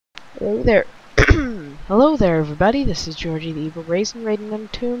Hello there. Hello there, everybody. This is Georgie the Evil Raisin raiding them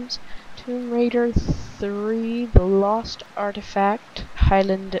tombs. Tomb Raider 3, The Lost Artifact,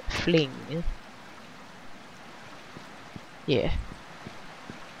 Highland Fling. Yeah.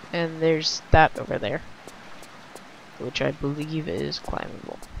 And there's that over there, which I believe is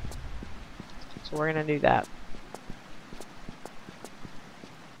climbable. So we're gonna do that.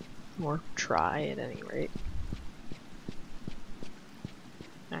 Or try, at any rate.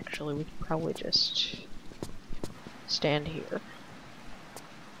 Actually, we could probably just stand here.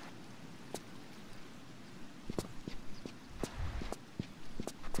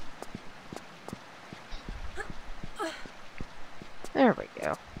 There we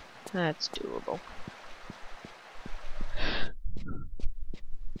go. That's doable.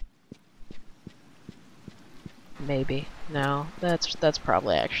 Maybe. No, that's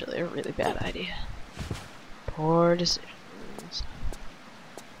probably actually a really bad idea. Poor decisions.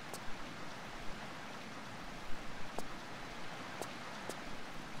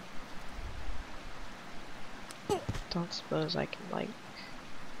 Don't suppose I can, like,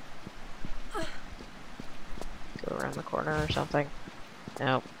 go around the corner or something?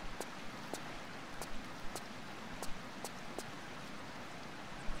 Nope.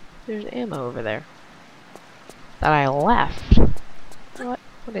 There's ammo over there. That I left. What?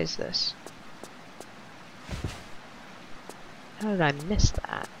 What is this? How did I miss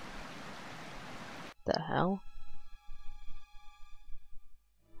that? The hell?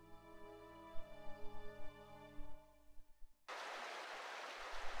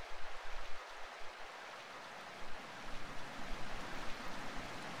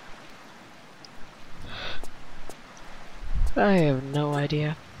 I have no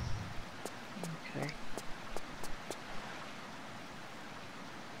idea. Okay.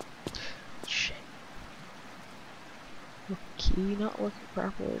 Shit. The key not working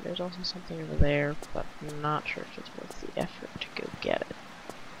properly. There's also something over there, but I'm not sure if it's worth the effort to go get it.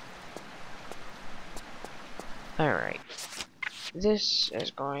 Alright. This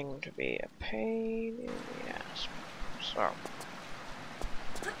is going to be a pain in the ass. So.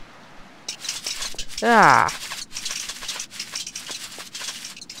 Ah!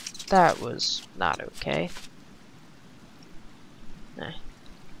 That was not okay. Nah,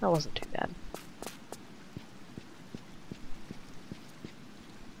 that wasn't too bad.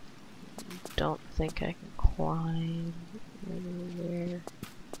 Don't think I can climb anywhere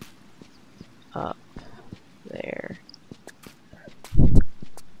up there.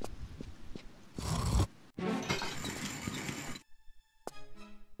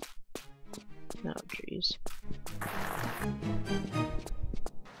 Oh, jeez.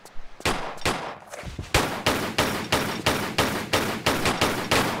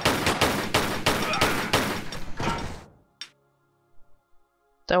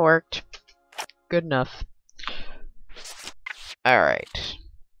 That worked. Good enough. Alright.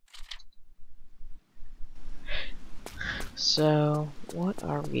 So, what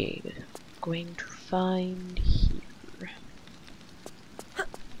are we going to find here?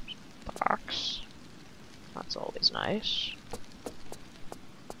 Box. That's always nice.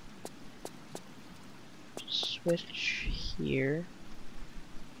 Switch here.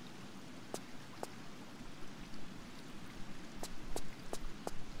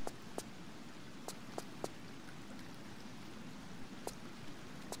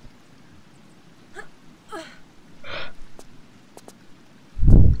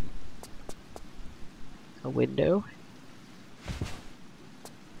 A window.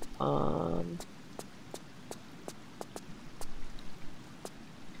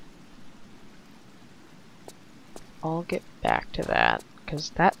 I'll get back to that,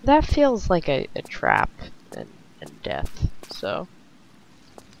 because that feels like a trap and death, so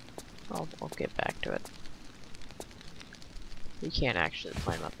I'll get back to it. We can't actually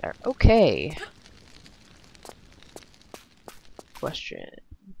climb up there. Okay. Question.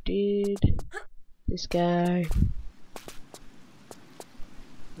 Did this guy...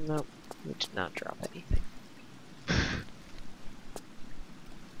 Nope, we did not drop anything.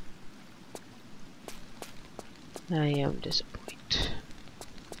 I am disappointed.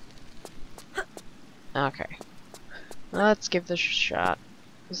 Okay. Let's give this a shot.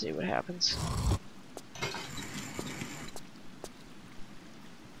 See what happens.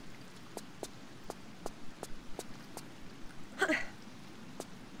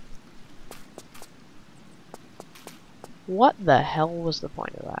 What the hell was the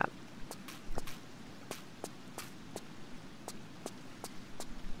point of that?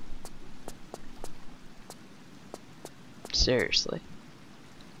 Seriously.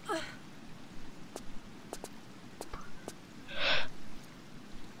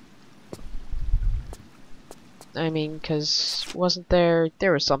 I mean, because wasn't there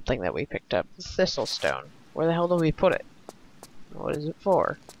was something that we picked up. Thistlestone. Where the hell do we put it? What is it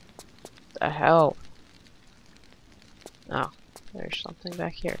for? The hell? Oh, there's something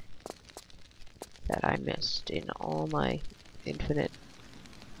back here that I missed in all my infinite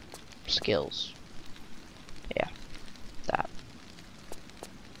skills. Yeah, that.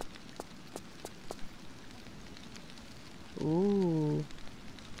 Ooh,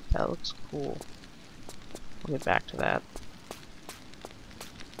 that looks cool. We'll get back to that.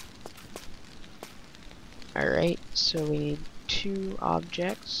 Alright, so we need 2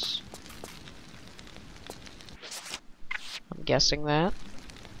 objects. I'm guessing that.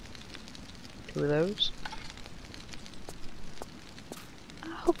 2 of those.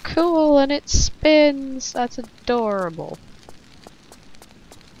 Oh, cool, and it spins! That's adorable.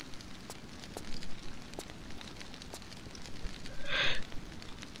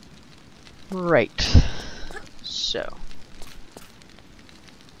 Right. So.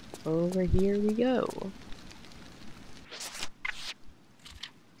 Over here we go.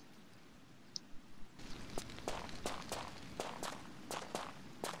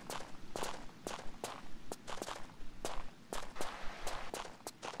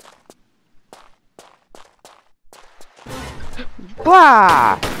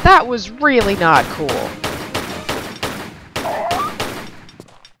 Wow! That was really not cool.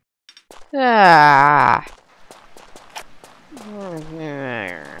 Ah.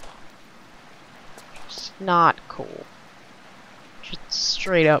 Just not cool. Just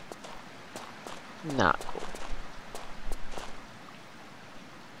straight up not cool.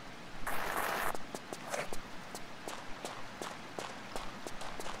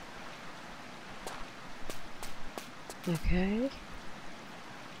 Okay.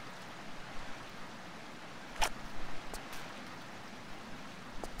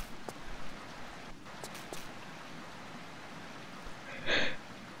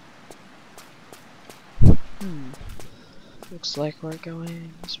 Looks like we're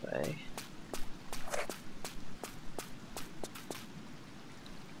going this way.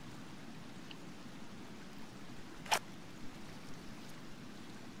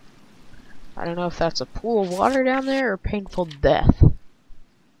 I don't know if that's a pool of water down there or painful death.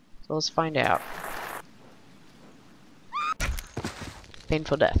 So let's find out.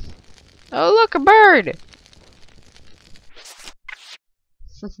 Painful death. Oh, look, a bird!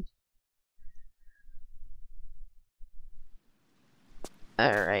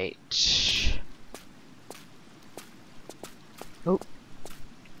 Alright. Oh.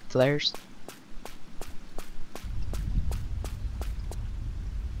 Flares.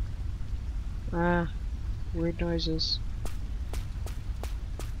 Ah. Weird noises.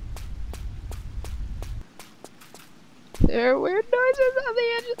 There are weird noises on the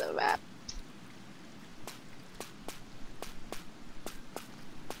edge of the map.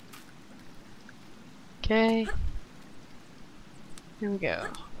 Okay. Here we go.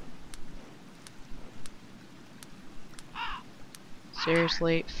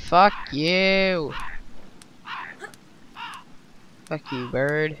 Seriously? Fuck you! Fuck you,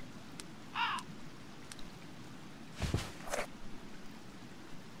 bird.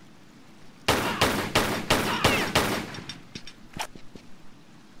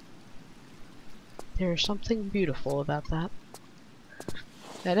 There's something beautiful about that.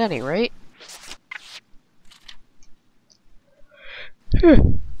 At any rate.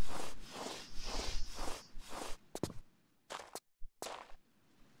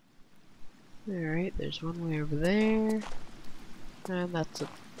 Alright, there's one way over there. And that's a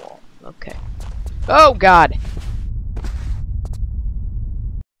wall. Okay. Oh god!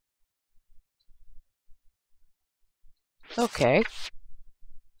 Okay.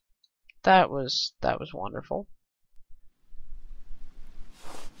 That was wonderful.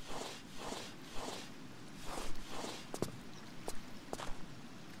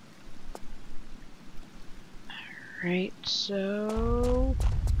 Alright, so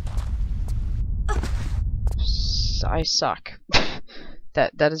I suck.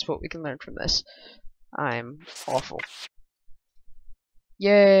 That is what we can learn from this. I'm awful.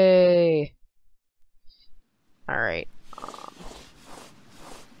 Yay! Alright.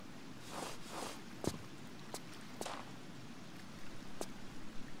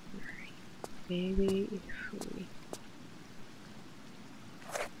 Maybe if we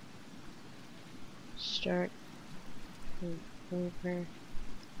start over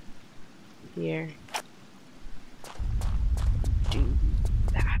here, do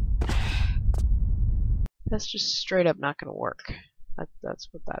that. That's just straight up not gonna work. That's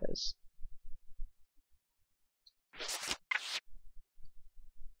what that is.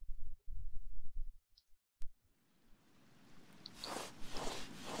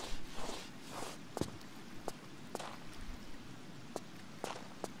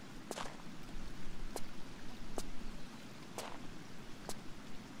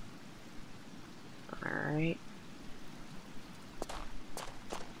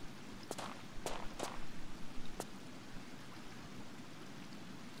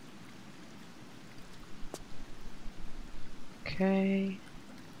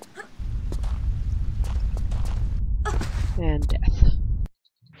 And death.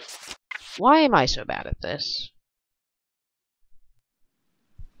 Why am I so bad at this?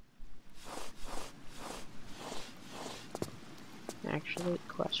 Actually,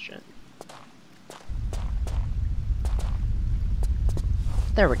 question.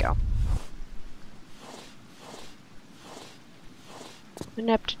 There we go.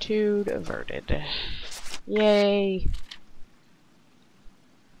 Ineptitude averted. Yay!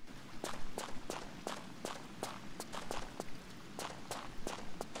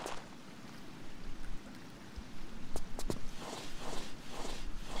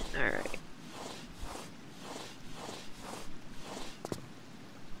 Alright.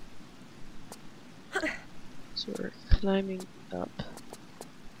 So we're climbing up.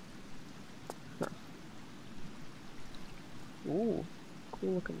 Huh. Ooh,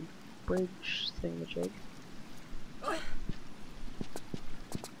 cool looking bridge thingamajig.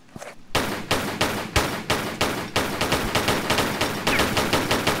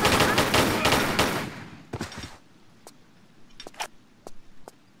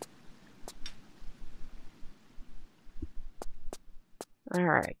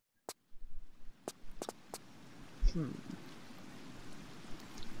 Alright.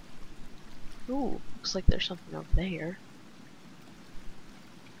 Ooh, looks like there's something over there.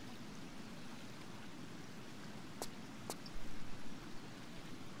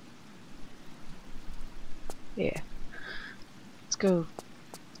 Yeah. Let's go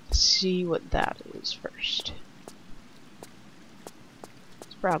see what that is first.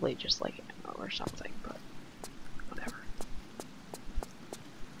 It's probably just like ammo or something, but whatever.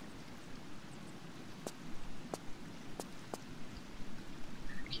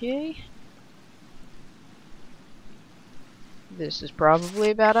 Okay. This is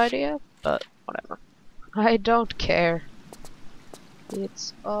probably a bad idea, but whatever. I don't care.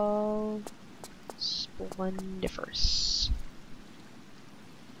 It's all splendiferous.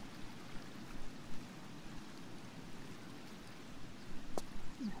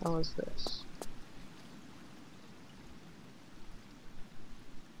 How is this?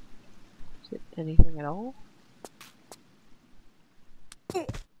 Is it anything at all?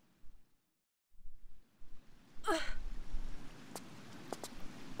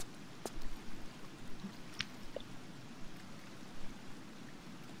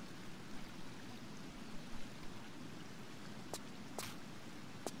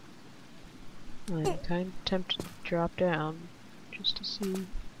 I'm kind of tempted to drop down just to see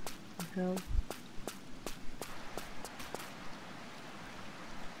how.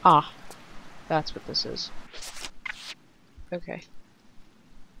 Ah, that's what this is. Okay.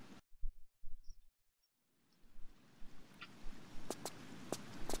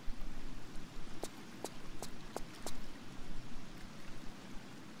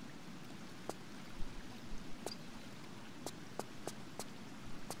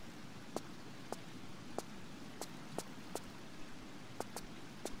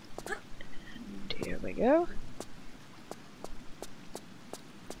 And here we go.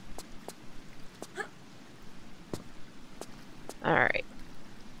 Alright.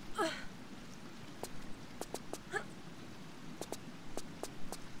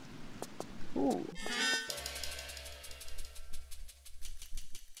 Ooh.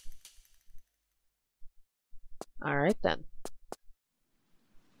 Alright then.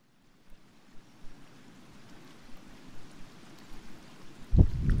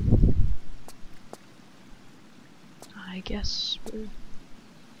 I guess we're...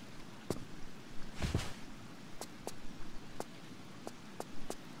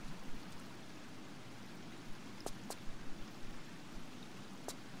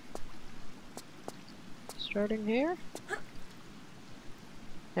 starting here?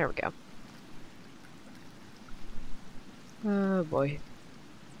 There we go. Oh boy.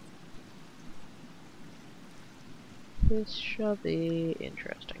 This shall be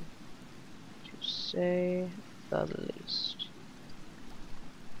interesting, to say the least.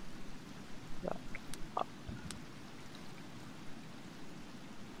 But up.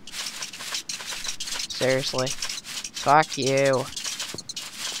 Seriously. Fuck you.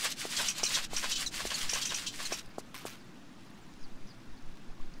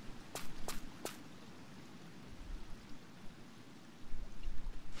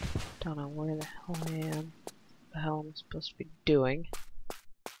 Don't know where the hell I am. What the hell I'm supposed to be doing.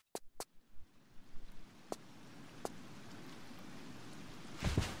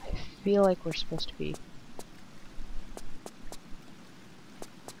 I feel like we're supposed to be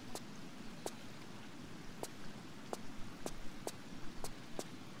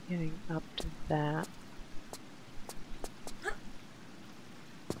getting up to that. I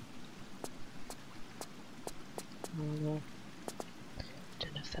don't know.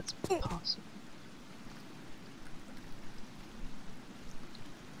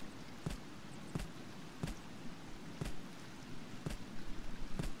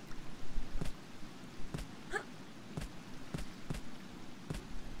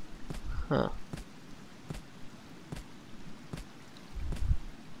 Huh.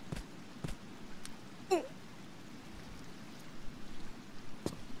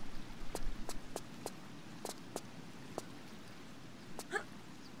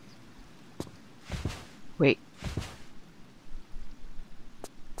 Wait.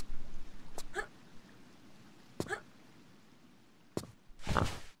 Oh,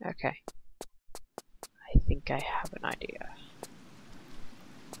 okay. I think I have an idea.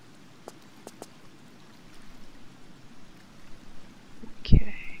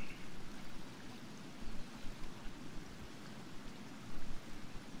 Okay.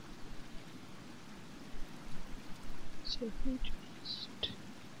 So we just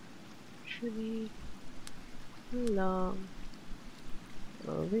tree along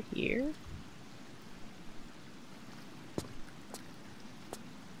over here.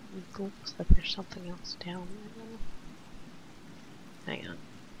 It looks like there's something else down there. Hang on.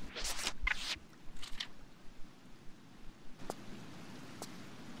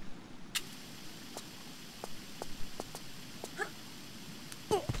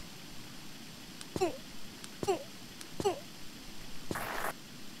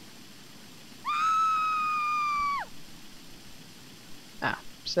 Ah,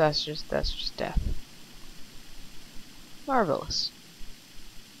 so that's just death. Marvelous.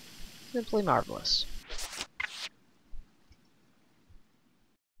 Simply marvelous.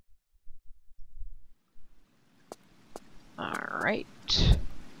 Alright.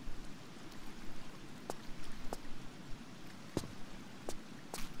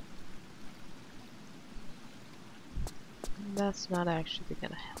 That's not actually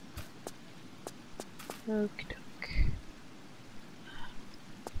gonna help. Okie doke.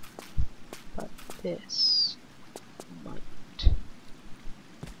 But this might.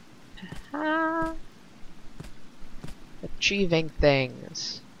 Aha! Achieving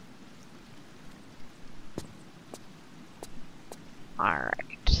things.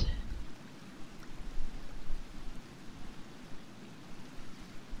 Alright.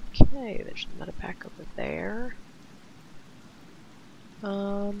 Okay, there's another pack over there.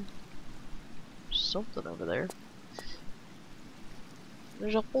 Something over there.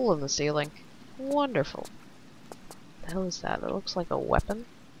 There's a hole in the ceiling. Wonderful. What the hell is that? It looks like a weapon.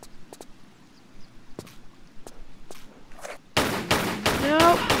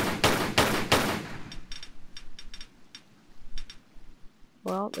 Nope.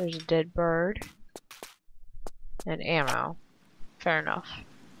 Well, there's a dead bird. And ammo. Fair enough.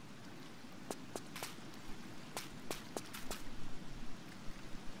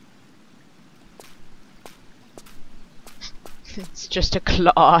 It's just a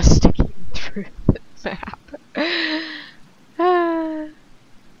claw sticking through the map.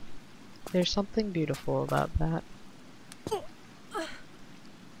 There's something beautiful about that.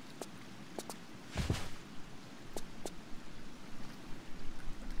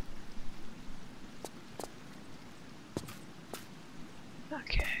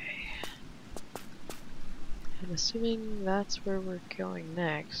 Okay. I'm assuming that's where we're going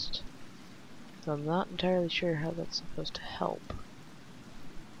next. So I'm not entirely sure how that's supposed to help.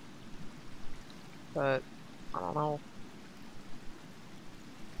 But I don't know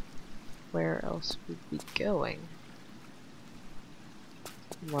where else we'd be going.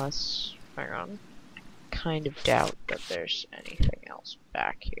 Unless, hang on, kind of doubt that there's anything else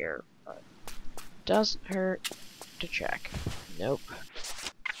back here, but doesn't hurt to check. Nope.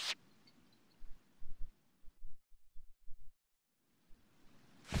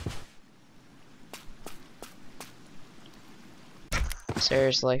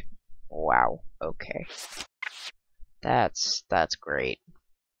 Seriously? Wow. Okay. That's great.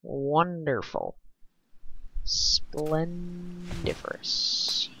 Wonderful.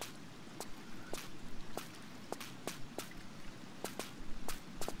 Splendiferous.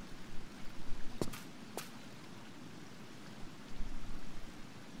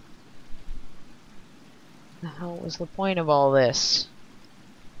 The hell was the point of all this?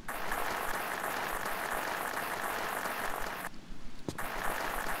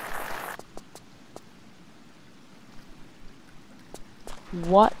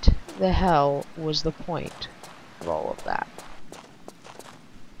 What the hell was the point of all of that?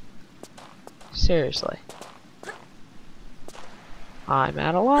 Seriously. I'm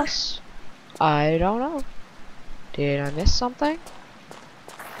at a loss. I don't know. Did I miss something?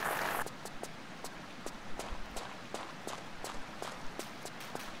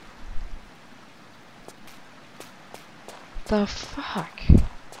 The fuck?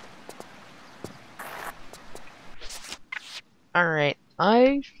 Alright,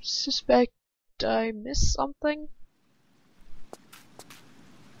 I suspect I missed something.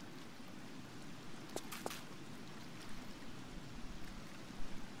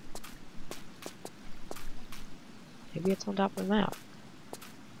 Maybe it's on top of the map.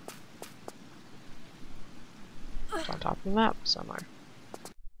 It's on top of the map somewhere.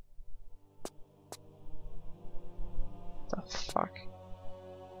 What the fuck?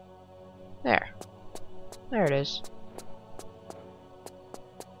 There. There it is.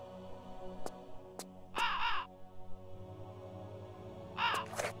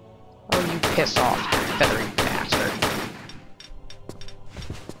 Oh, you piss off, feathery bastard.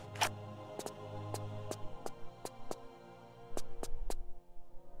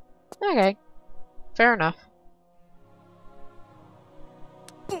 Okay. Fair enough.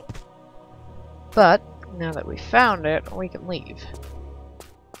 But, now that we found it, we can leave.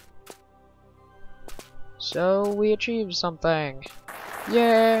 So, we achieved something.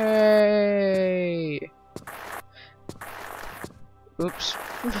 Yay! Oops.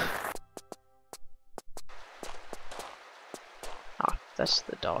 Ah, that's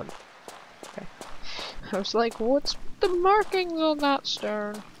the dog. Okay. I was like, what's the markings on that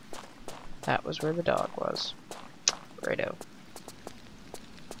stone? That was where the dog was. Righto.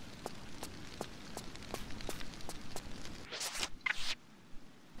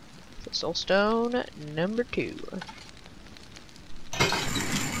 Thistle stone number 2.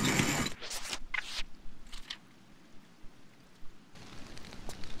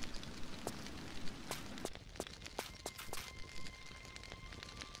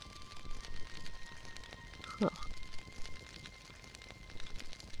 Huh.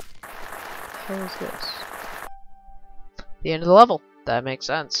 What is this? The end of the level. That makes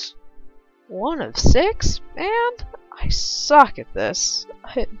sense. 1 of 6? Man, I suck at this.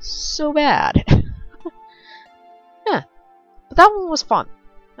 It's so bad. Yeah, but that one was fun.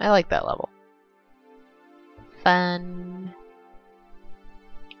 I like that level. Fun.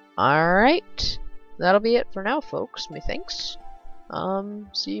 Alright. That'll be it for now, folks, methinks.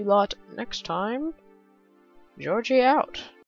 See you lot next time. Georgie out.